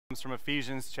Comes from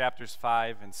Ephesians chapters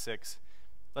 5 and 6.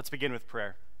 Let's begin with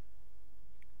prayer.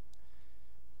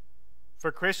 For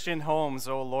Christian homes,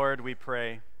 O Lord, we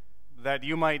pray, that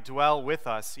you might dwell with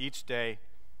us each day.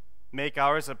 Make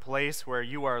ours a place where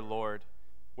you are Lord,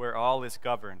 where all is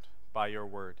governed by your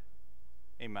word.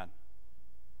 Amen.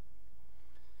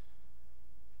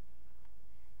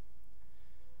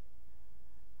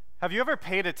 Have you ever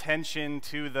paid attention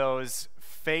to those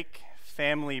fake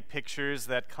family pictures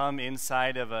that come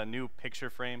inside of a new picture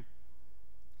frame?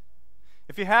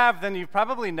 If you have, then you've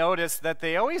probably noticed that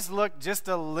they always look just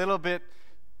a little bit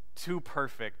too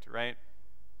perfect, right?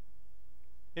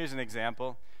 Here's an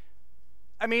example.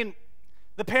 The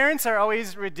parents are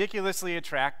always ridiculously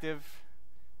attractive.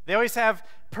 They always have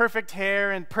perfect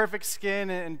hair and perfect skin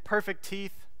and perfect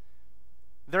teeth.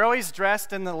 They're always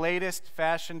dressed in the latest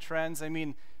fashion trends.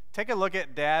 Take a look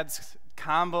at Dad's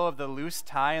combo of the loose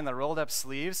tie and the rolled up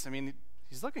sleeves.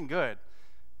 He's looking good.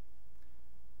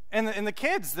 And the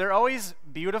kids, they're always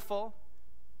beautiful,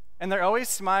 and they're always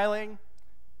smiling,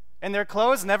 and their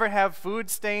clothes never have food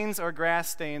stains or grass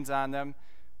stains on them,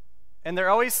 and they're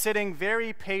always sitting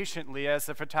very patiently as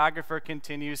the photographer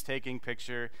continues taking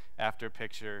picture after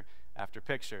picture after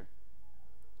picture.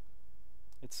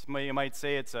 You might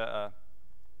say it's a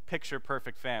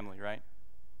picture-perfect family, right?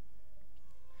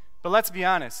 But let's be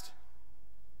honest.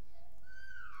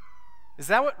 Is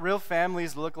that what real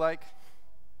families look like?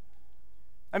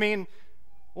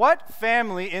 What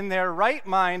family in their right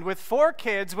mind with 4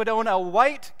 kids would own a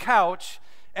white couch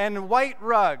and white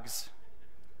rugs?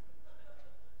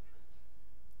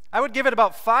 I would give it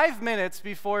about 5 minutes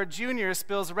before Junior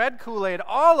spills red Kool-Aid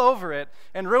all over it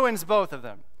and ruins both of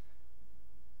them.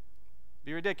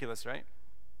 Be ridiculous, right?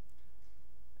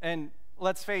 And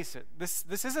let's face it, this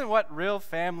isn't what real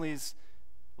families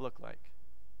look like.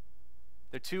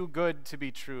 They're too good to be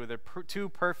true. They're too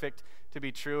perfect to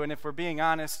be true. And if we're being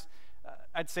honest,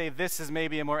 I'd say this is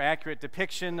maybe a more accurate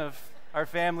depiction of our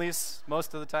families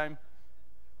most of the time.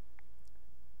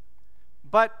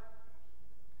 But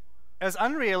as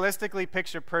unrealistically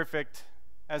picture perfect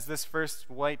as this first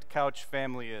white couch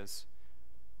family is,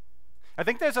 I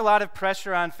think there's a lot of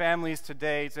pressure on families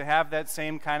today to have that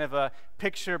same kind of a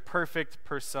picture-perfect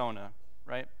persona,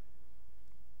 right?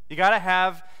 You got to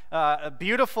have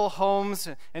beautiful homes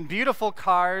and beautiful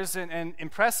cars and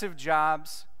impressive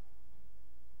jobs.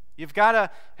 You've got to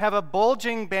have a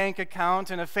bulging bank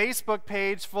account and a Facebook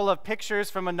page full of pictures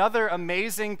from another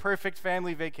amazing, perfect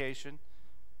family vacation.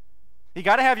 You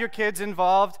got to have your kids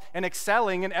involved and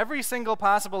excelling in every single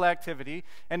possible activity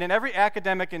and in every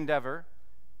academic endeavor,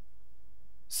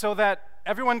 so that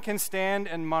everyone can stand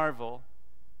and marvel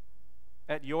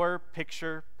at your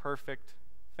picture-perfect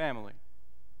family.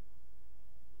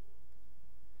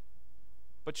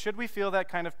 But should we feel that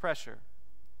kind of pressure?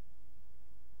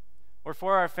 Or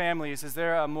for our families, is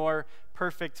there a more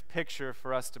perfect picture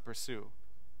for us to pursue?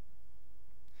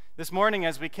 This morning,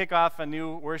 as we kick off a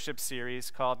new worship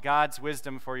series called God's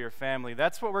Wisdom for Your Family,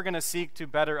 that's what we're going to seek to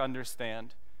better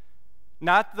understand.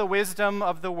 Not the wisdom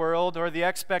of the world or the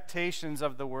expectations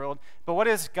of the world, but what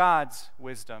is God's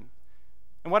wisdom?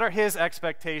 And what are His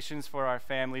expectations for our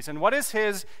families? And what is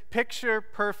His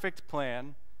picture-perfect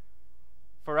plan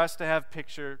for us to have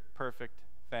picture-perfect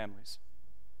families?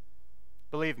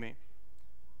 Believe me,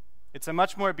 it's a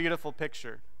much more beautiful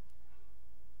picture,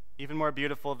 even more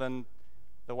beautiful than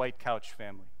the white couch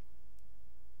family.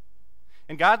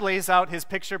 And God lays out His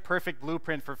picture-perfect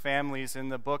blueprint for families in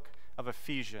the book of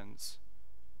Ephesians.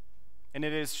 And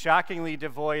it is shockingly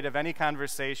devoid of any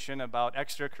conversation about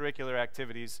extracurricular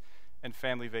activities and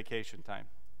family vacation time.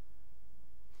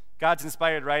 God's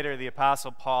inspired writer, the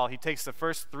Apostle Paul, he takes the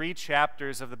first 3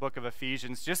 chapters of the book of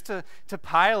Ephesians just to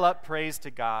pile up praise to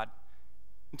God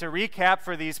and to recap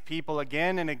for these people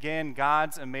again and again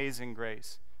God's amazing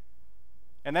grace.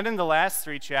 And then in the last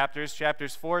 3 chapters,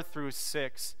 chapters 4 through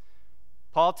 6,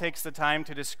 Paul takes the time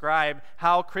to describe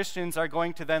how Christians are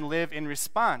going to then live in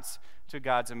response to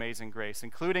God's amazing grace,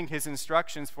 including his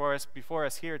instructions for us before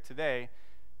us here today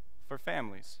for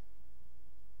families.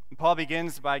 And Paul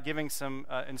begins by giving some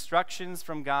instructions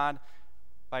from God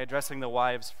by addressing the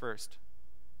wives first.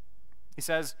 He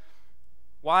says,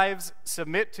 "Wives,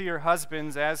 submit to your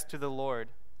husbands as to the Lord.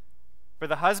 For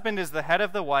the husband is the head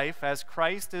of the wife, as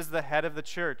Christ is the head of the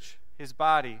church, his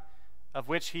body, of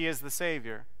which he is the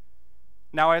Savior.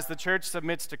 Now as the church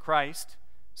submits to Christ,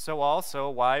 so also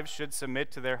wives should submit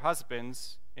to their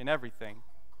husbands in everything."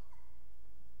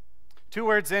 2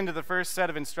 words into the first set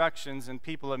of instructions, and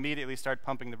people immediately start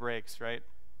pumping the brakes, right?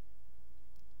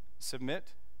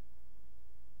 Submit.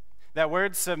 That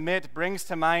word submit brings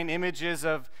to mind images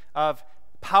of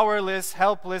powerless,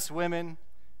 helpless women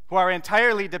who are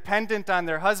entirely dependent on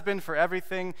their husband for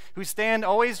everything, who stand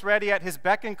always ready at his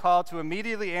beck and call to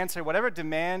immediately answer whatever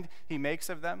demand he makes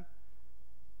of them.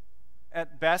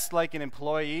 At best, like an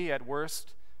employee, at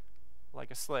worst,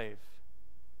 like a slave.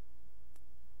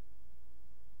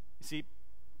 You see,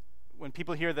 when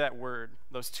people hear that word,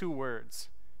 those two words,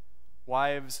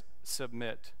 wives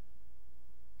submit,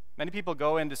 many people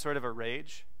go into sort of a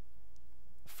rage,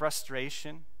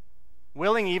 frustration,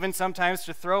 willing even sometimes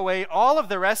to throw away all of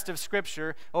the rest of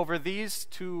Scripture over these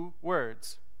two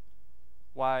words,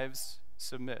 wives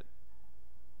submit.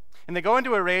 And they go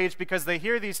into a rage because they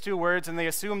hear these two words and they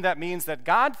assume that means that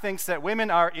God thinks that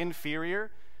women are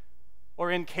inferior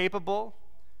or incapable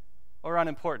or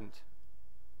unimportant.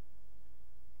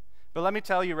 But let me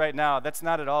tell you right now, that's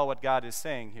not at all what God is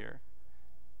saying here.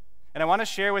 And I want to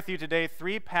share with you today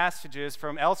 3 passages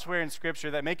from elsewhere in Scripture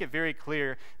that make it very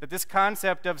clear that this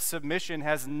concept of submission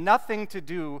has nothing to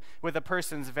do with a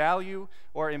person's value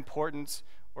or importance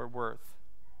or worth.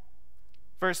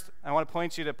 First, I want to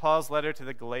point you to Paul's letter to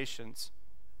the Galatians,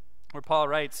 where Paul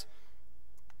writes,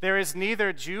 "There is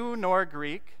neither Jew nor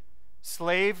Greek,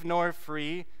 slave nor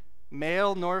free,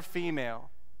 male nor female,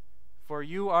 for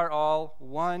you are all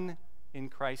one in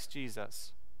Christ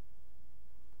Jesus."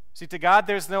 See, to God,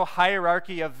 there's no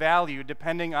hierarchy of value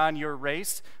depending on your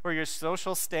race or your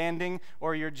social standing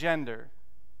or your gender.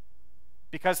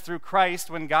 Because through Christ,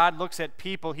 when God looks at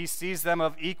people, he sees them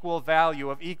of equal value,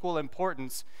 of equal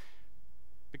importance,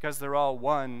 because they're all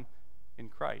one in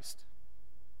Christ.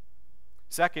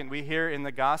 Second, we hear in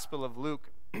the Gospel of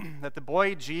Luke that the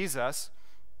boy Jesus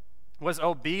was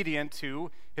obedient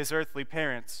to his earthly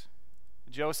parents,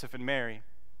 Joseph and Mary.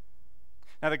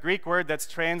 Now, the Greek word that's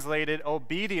translated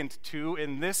obedient to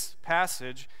in this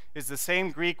passage is the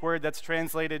same Greek word that's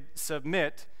translated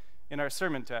submit in our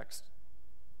sermon text.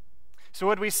 So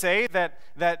would we say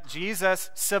that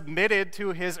Jesus submitted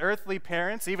to his earthly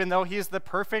parents, even though he is the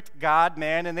perfect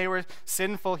God-man and they were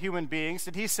sinful human beings?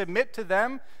 Did he submit to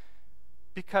them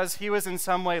because he was in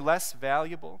some way less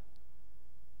valuable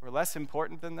or less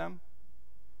important than them?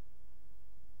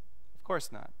 Of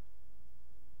course not.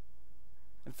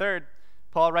 And third,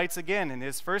 Paul writes again in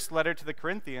his first letter to the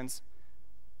Corinthians,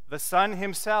 "The Son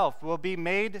himself will be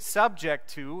made subject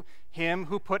to him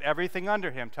who put everything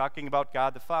under him," talking about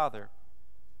God the Father,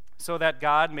 "so that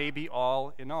God may be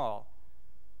all in all."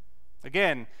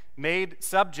 Again, made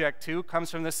subject to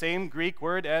comes from the same Greek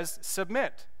word as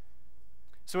submit.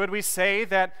 So would we say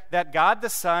that God the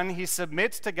Son, he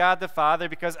submits to God the Father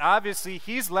because obviously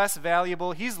he's less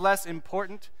valuable, he's less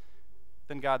important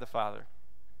than God the Father?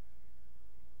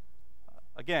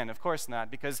 Again, of course not,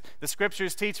 because the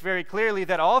Scriptures teach very clearly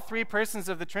that all 3 persons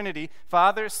of the Trinity,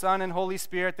 Father, Son, and Holy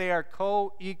Spirit, they are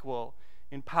co-equal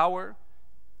in power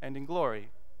and in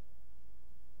glory.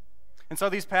 And so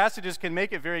these passages can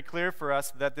make it very clear for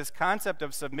us that this concept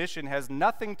of submission has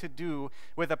nothing to do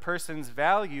with a person's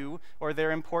value or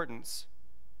their importance.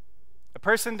 A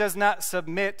person does not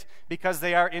submit because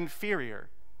they are inferior.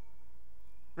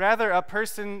 Rather, a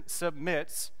person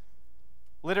submits.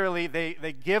 Literally,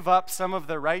 they give up some of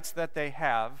the rights that they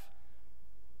have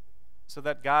so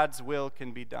that God's will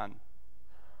can be done,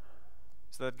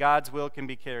 so that God's will can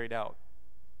be carried out.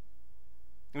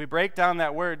 And we break down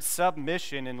that word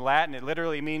submission in Latin. It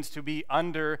literally means to be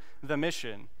under the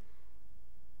mission,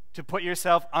 to put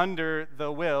yourself under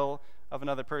the will of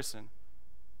another person.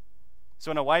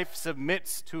 So when a wife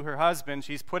submits to her husband,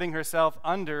 she's putting herself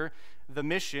under the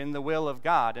mission, the will of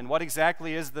God. And what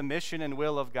exactly is the mission and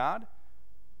will of God?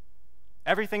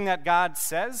 Everything that God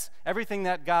says, everything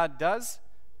that God does,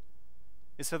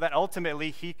 is so that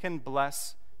ultimately he can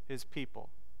bless his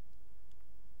people.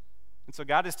 And so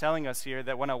God is telling us here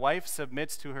that when a wife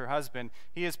submits to her husband,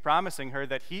 he is promising her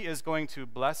that he is going to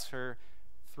bless her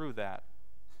through that.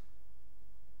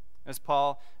 As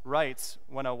Paul writes,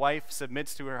 when a wife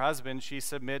submits to her husband, she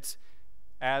submits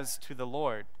as to the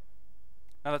Lord.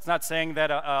 Now, that's not saying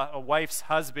that a wife's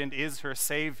husband is her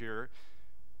Savior.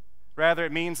 Rather,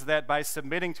 it means that by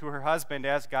submitting to her husband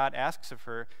as God asks of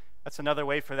her, that's another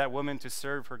way for that woman to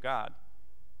serve her God.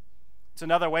 It's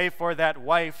another way for that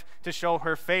wife to show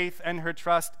her faith and her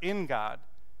trust in God.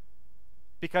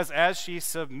 Because as she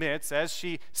submits, as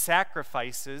she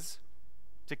sacrifices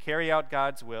to carry out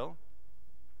God's will,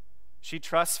 she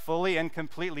trusts fully and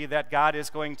completely that God is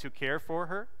going to care for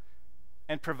her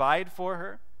and provide for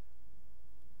her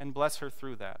and bless her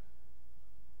through that.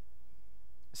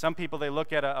 Some people, they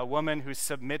look at a woman who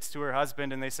submits to her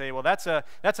husband and they say, well, that's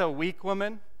a weak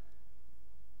woman.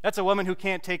 That's a woman who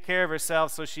can't take care of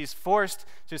herself, so she's forced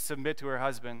to submit to her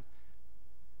husband.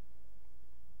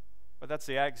 But that's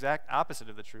the exact opposite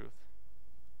of the truth.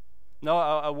 No,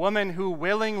 a woman who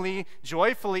willingly,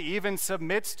 joyfully even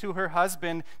submits to her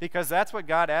husband because that's what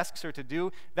God asks her to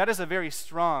do, that is a very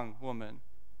strong woman.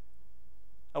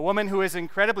 A woman who is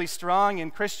incredibly strong in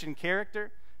Christian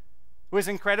character, who is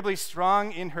incredibly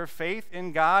strong in her faith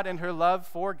in God and her love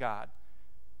for God,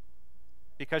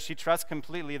 because she trusts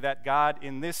completely that God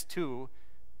in this too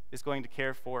is going to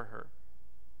care for her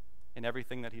in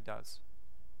everything that he does.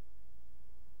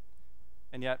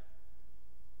 And yet,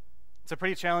 it's a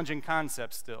pretty challenging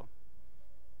concept still.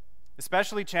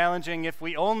 Especially challenging if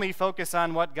we only focus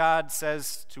on what God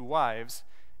says to wives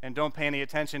and don't pay any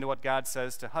attention to what God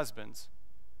says to husbands.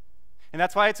 And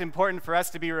that's why it's important for us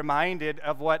to be reminded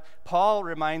of what Paul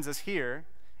reminds us here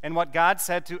and what God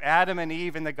said to Adam and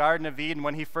Eve in the Garden of Eden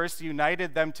when he first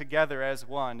united them together as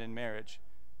one in marriage.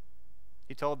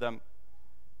 He told them,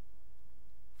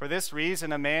 "For this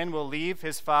reason a man will leave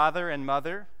his father and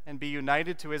mother and be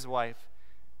united to his wife,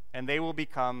 and they will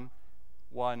become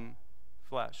one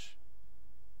flesh."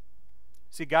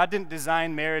 See, God didn't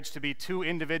design marriage to be two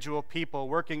individual people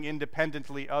working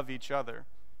independently of each other.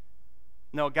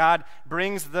 No, God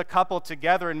brings the couple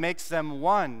together and makes them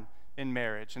one in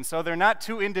marriage. And so they're not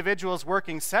two individuals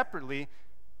working separately.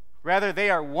 Rather, they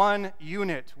are one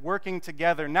unit working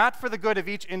together, not for the good of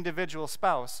each individual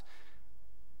spouse,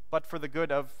 but for the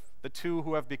good of the two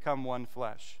who have become one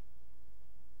flesh.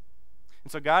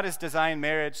 And so God has designed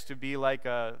marriage to be like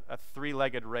a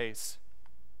three-legged race.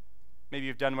 Maybe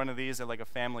you've done one of these at like a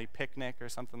family picnic or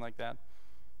something like that.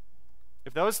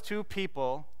 If those two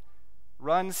people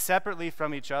run separately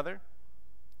from each other,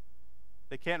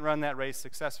 they can't run that race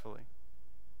successfully.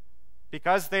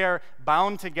 Because they are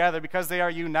bound together, because they are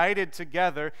united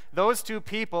together, those two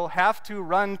people have to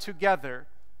run together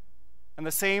in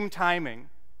the same timing,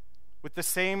 with the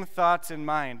same thoughts in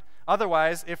mind.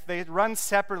 Otherwise, if they run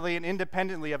separately and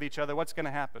independently of each other, what's going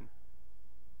to happen?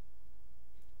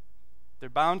 They're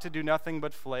bound to do nothing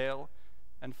but flail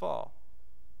and fall.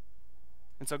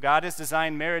 And so God has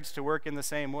designed marriage to work in the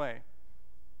same way.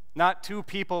 Not two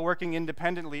people working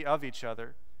independently of each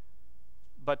other,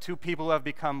 but two people who have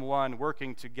become one,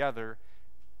 working together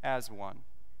as one.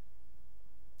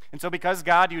 And so because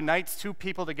God unites two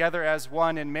people together as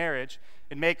one in marriage,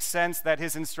 it makes sense that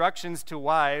his instructions to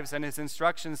wives and his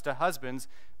instructions to husbands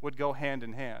would go hand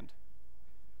in hand.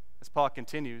 As Paul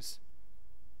continues,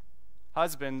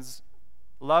 "Husbands,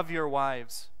 love your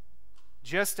wives,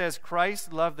 just as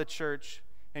Christ loved the church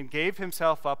and gave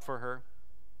himself up for her.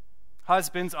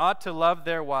 Husbands ought to love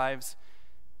their wives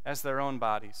as their own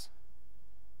bodies."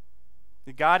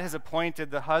 God has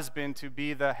appointed the husband to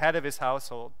be the head of his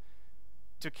household,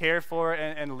 to care for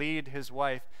and lead his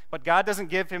wife. But God doesn't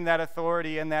give him that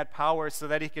authority and that power so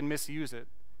that he can misuse it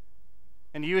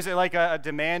and use it like a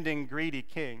demanding, greedy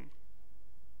king.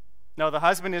 No, the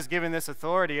husband is given this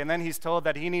authority, and then he's told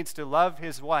that he needs to love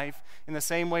his wife in the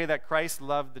same way that Christ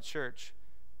loved the church.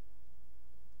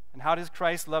 And how does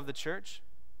Christ love the church?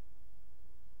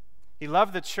 He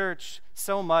loved the church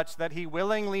so much that he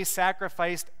willingly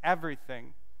sacrificed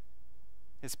everything,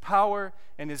 his power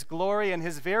and his glory and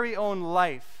his very own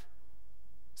life,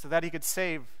 so that he could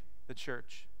save the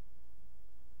church.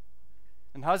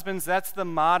 And husbands, that's the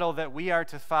model that we are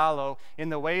to follow in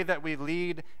the way that we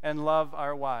lead and love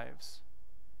our wives.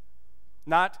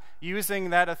 Not using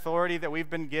that authority that we've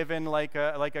been given like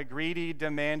a greedy,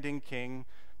 demanding king,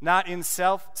 not in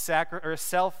self-service,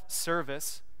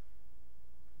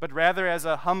 but rather as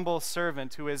a humble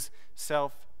servant who is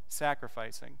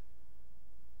self-sacrificing.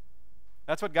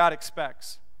 That's what God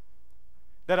expects.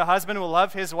 That a husband will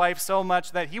love his wife so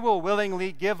much that he will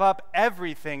willingly give up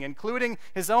everything, including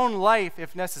his own life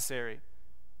if necessary,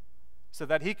 so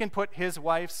that he can put his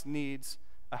wife's needs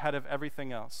ahead of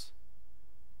everything else.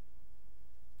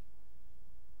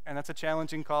 And that's a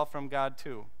challenging call from God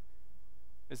too,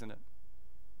 isn't it?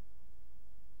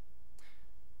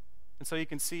 And so you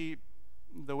can see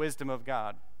the wisdom of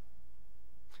God.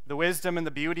 The wisdom and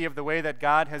the beauty of the way that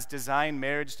God has designed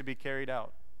marriage to be carried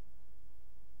out.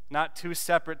 Not two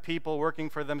separate people working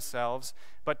for themselves,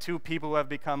 but two people who have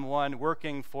become one,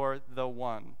 working for the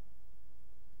one.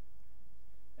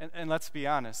 And let's be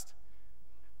honest.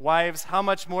 Wives, how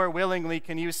much more willingly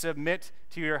can you submit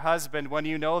to your husband when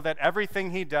you know that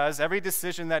everything he does, every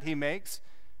decision that he makes,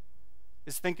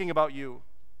 is thinking about you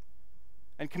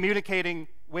and communicating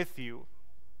with you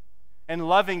and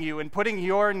loving you and putting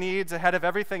your needs ahead of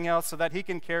everything else so that he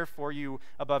can care for you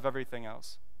above everything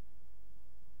else?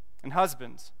 And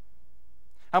husbands,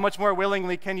 how much more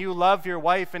willingly can you love your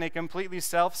wife in a completely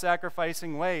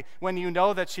self-sacrificing way when you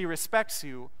know that she respects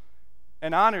you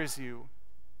and honors you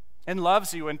and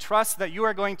loves you and trusts that you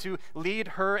are going to lead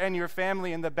her and your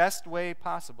family in the best way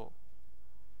possible?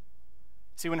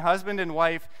 See, when husband and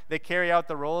wife, they carry out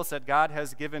the roles that God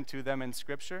has given to them in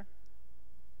Scripture,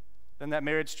 then that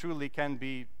marriage truly can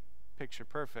be picture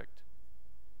perfect.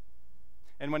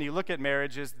 And when you look at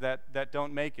marriages that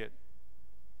don't make it,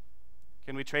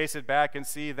 can we trace it back and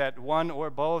see that one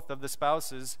or both of the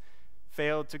spouses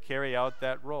failed to carry out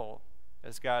that role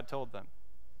as God told them?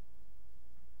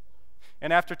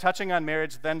 And after touching on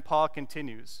marriage, then Paul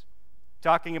continues,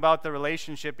 talking about the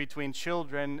relationship between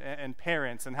children and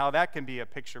parents and how that can be a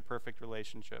picture-perfect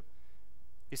relationship.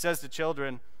 He says to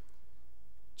children,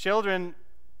 "Children,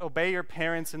 obey your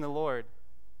parents in the Lord,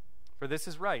 for this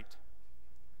is right."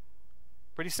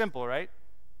 Pretty simple, right?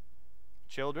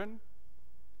 Children,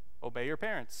 obey your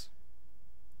parents.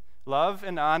 Love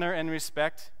and honor and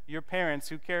respect your parents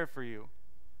who care for you.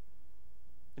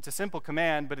 It's a simple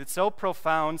command, but it's so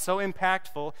profound, so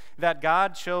impactful, that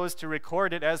God chose to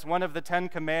record it as one of the 10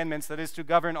 commandments that is to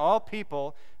govern all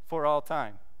people for all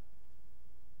time.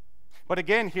 But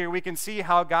again, here we can see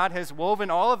how God has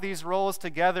woven all of these roles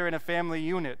together in a family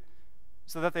unit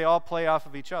so that they all play off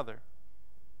of each other.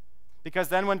 Because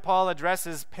then when Paul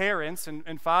addresses parents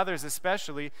and fathers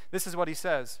especially, this is what he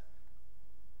says.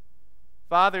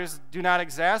 "Fathers, do not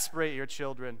exasperate your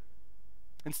children.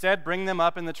 Instead, bring them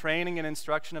up in the training and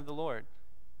instruction of the Lord."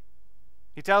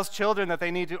 He tells children that they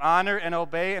need to honor and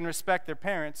obey and respect their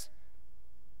parents.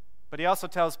 But he also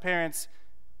tells parents,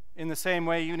 in the same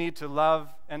way, you need to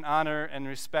love and honor and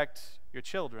respect your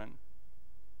children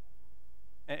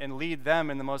and lead them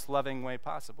in the most loving way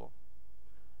possible.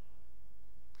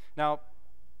 Now,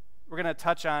 we're going to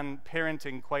touch on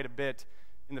parenting quite a bit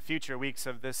in the future weeks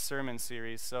of this sermon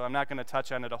series, so I'm not going to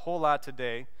touch on it a whole lot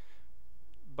today.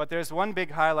 But there's one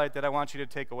big highlight that I want you to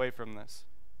take away from this.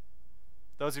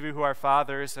 Those of you who are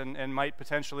fathers and might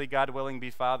potentially, God willing,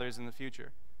 be fathers in the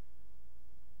future.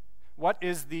 What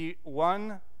is the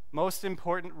one most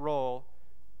important role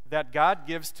that God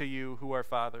gives to you who are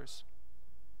fathers?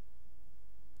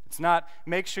 It's not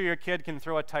make sure your kid can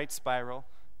throw a tight spiral.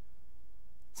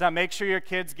 It's not make sure your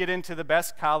kids get into the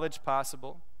best college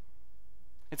possible.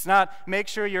 It's not make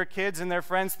sure your kids and their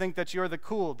friends think that you're the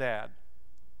cool dad.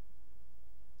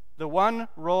 The one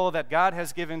role that God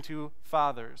has given to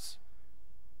fathers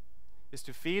is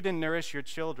to feed and nourish your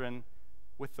children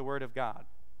with the Word of God.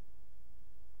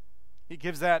 He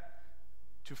gives that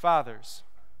to fathers,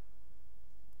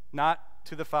 not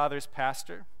to the father's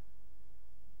pastor,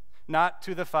 not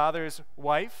to the father's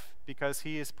wife, because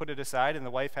he has put it aside and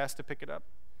the wife has to pick it up.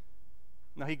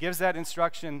 No, he gives that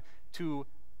instruction to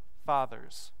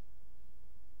fathers.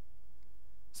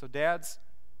 So dads,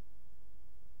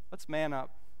 let's man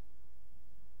up.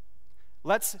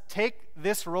 Let's take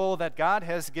this role that God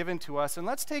has given to us and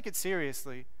let's take it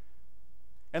seriously.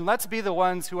 And let's be the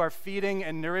ones who are feeding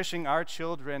and nourishing our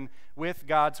children with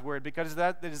God's Word, because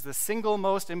that is the single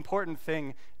most important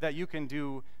thing that you can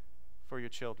do for your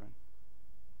children.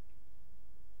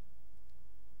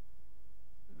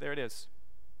 There it is.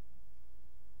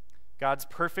 God's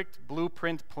perfect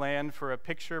blueprint plan for a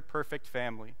picture-perfect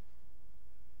family.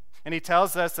 And he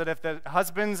tells us that if the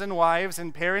husbands and wives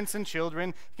and parents and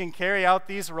children can carry out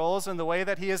these roles in the way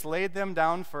that he has laid them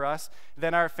down for us,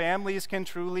 then our families can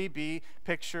truly be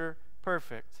picture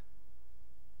perfect.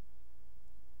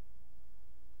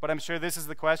 But I'm sure this is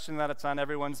the question that it's on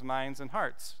everyone's minds and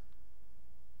hearts.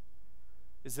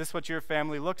 Is this what your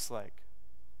family looks like?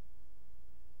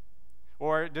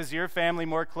 Or does your family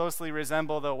more closely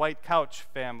resemble the white couch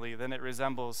family than it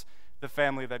resembles the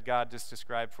family that God just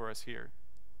described for us here?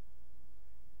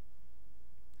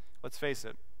 Let's face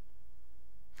it.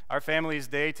 Our family's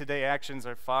day-to-day actions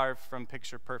are far from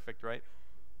picture perfect, right?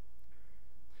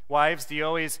 Wives, do you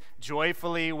always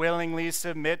joyfully, willingly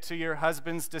submit to your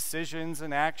husband's decisions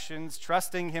and actions,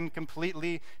 trusting him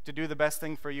completely to do the best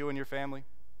thing for you and your family?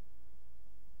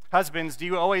 Husbands, do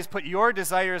you always put your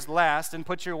desires last and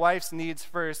put your wife's needs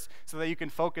first so that you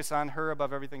can focus on her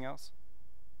above everything else?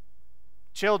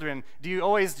 Children, do you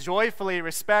always joyfully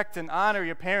respect and honor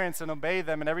your parents and obey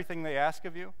them in everything they ask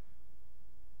of you?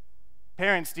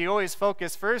 Parents, do you always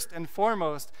focus first and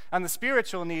foremost on the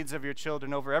spiritual needs of your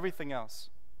children over everything else?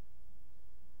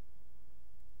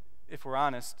 If we're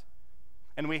honest,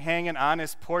 and we hang an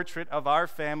honest portrait of our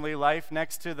family life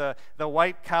next to the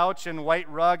white couch and white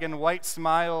rug and white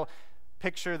smile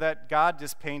picture that God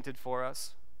just painted for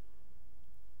us,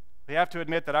 we have to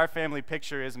admit that our family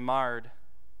picture is marred.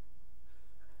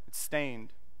 It's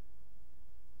stained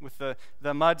with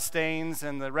the mud stains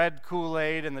and the red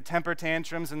Kool-Aid and the temper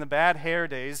tantrums and the bad hair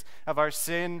days of our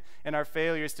sin and our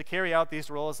failures to carry out these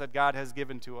roles that God has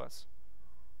given to us.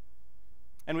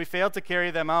 And we fail to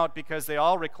carry them out because they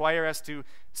all require us to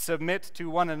submit to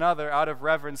one another out of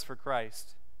reverence for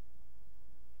Christ.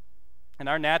 And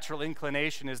our natural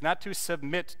inclination is not to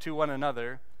submit to one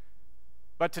another,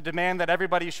 but to demand that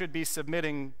everybody should be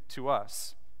submitting to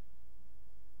us,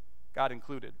 God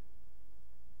included.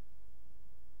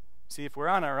 See, if we're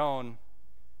on our own,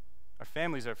 our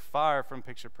families are far from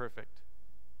picture perfect.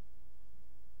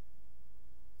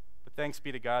 But thanks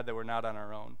be to God that we're not on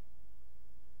our own.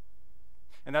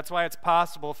 And that's why it's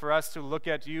possible for us to look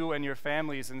at you and your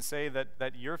families and say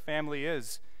that your family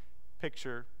is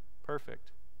picture perfect.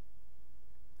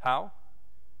 How?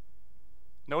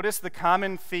 Notice the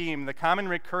common theme, the common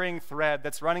recurring thread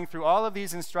that's running through all of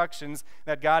these instructions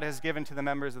that God has given to the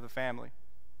members of the family.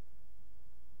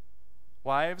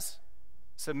 Wives,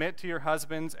 submit to your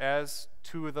husbands as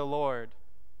to the Lord.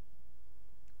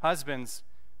 Husbands,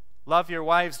 love your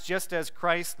wives just as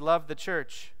Christ loved the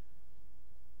church.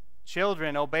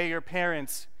 Children, obey your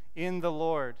parents in the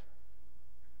Lord.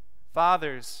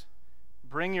 Fathers,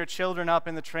 bring your children up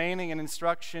in the training and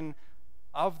instruction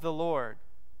of the Lord.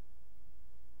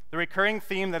 The recurring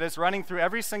theme that is running through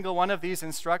every single one of these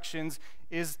instructions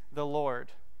is the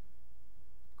Lord,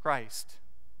 Christ.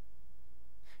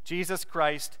 Jesus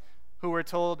Christ, who we're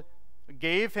told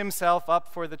gave himself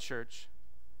up for the church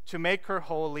to make her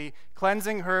holy,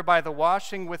 cleansing her by the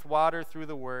washing with water through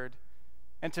the word,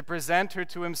 and to present her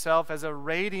to himself as a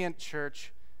radiant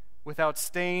church without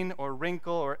stain or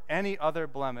wrinkle or any other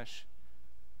blemish,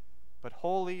 but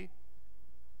holy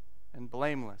and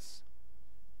blameless.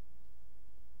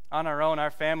 On our own, our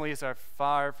families are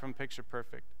far from picture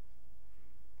perfect.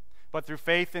 But through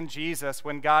faith in Jesus,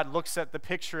 when God looks at the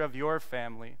picture of your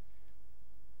family,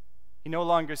 he no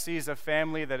longer sees a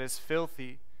family that is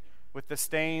filthy with the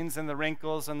stains and the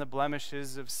wrinkles and the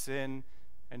blemishes of sin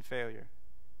and failure.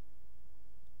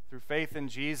 Through faith in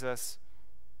Jesus,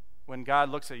 when God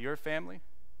looks at your family,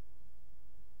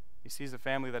 he sees a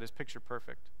family that is picture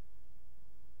perfect.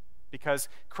 Because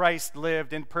Christ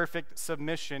lived in perfect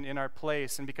submission in our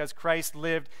place, and because Christ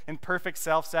lived in perfect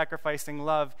self-sacrificing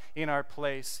love in our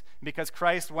place, because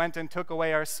Christ went and took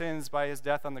away our sins by his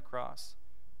death on the cross.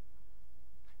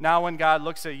 Now when God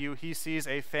looks at you, he sees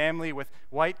a family with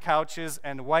white couches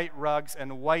and white rugs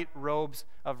and white robes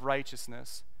of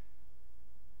righteousness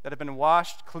that have been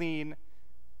washed clean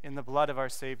in the blood of our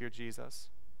Savior Jesus.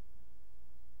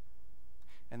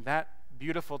 And that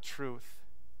beautiful truth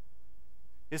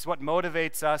is what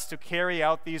motivates us to carry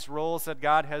out these roles that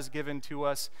God has given to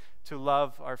us to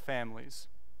love our families.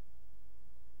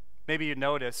 Maybe you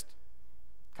noticed,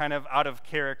 kind of out of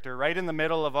character, right in the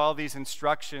middle of all these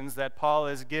instructions that Paul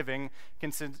is giving,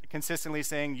 consistently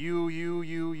saying,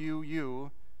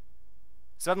 you.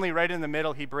 Suddenly, right in the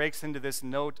middle, he breaks into this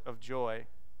note of joy,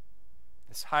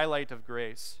 this highlight of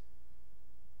grace.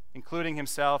 Including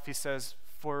himself, he says,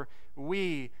 for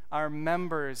we are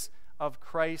members of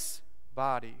Christ's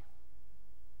body.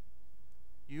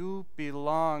 You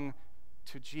belong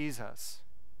to Jesus.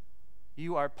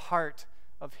 You are part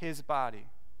of his body.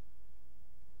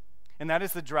 And that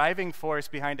is the driving force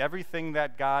behind everything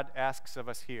that God asks of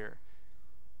us here,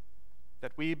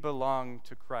 that we belong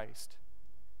to Christ.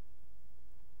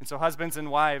 And so husbands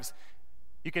and wives,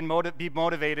 you can be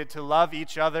motivated to love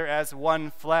each other as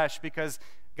one flesh because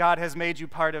God has made you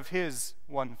part of his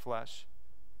one flesh.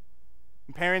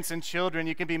 Parents and children,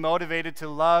 you can be motivated to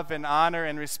love and honor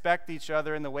and respect each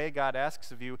other in the way God asks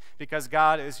of you because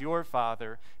God is your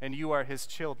Father and you are his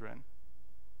children.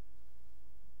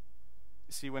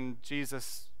 You see, when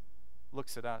Jesus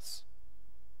looks at us,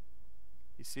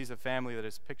 he sees a family that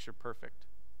is picture perfect.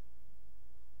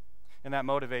 And that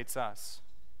motivates us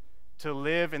to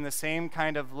live in the same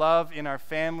kind of love in our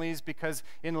families because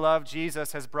in love,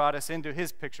 Jesus has brought us into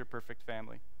his picture perfect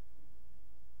family.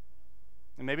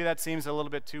 And maybe that seems a little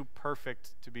bit too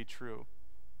perfect to be true.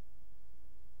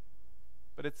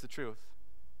 But it's the truth.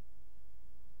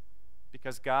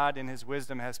 Because God in his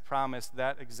wisdom has promised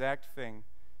that exact thing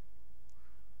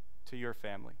to your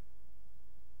family.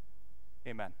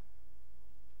 Amen.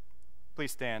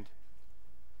 Please stand.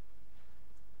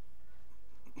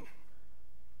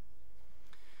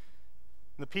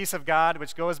 The peace of God,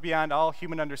 which goes beyond all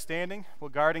human understanding, will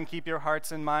guard and keep your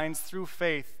hearts and minds through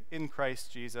faith in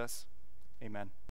Christ Jesus. Amen.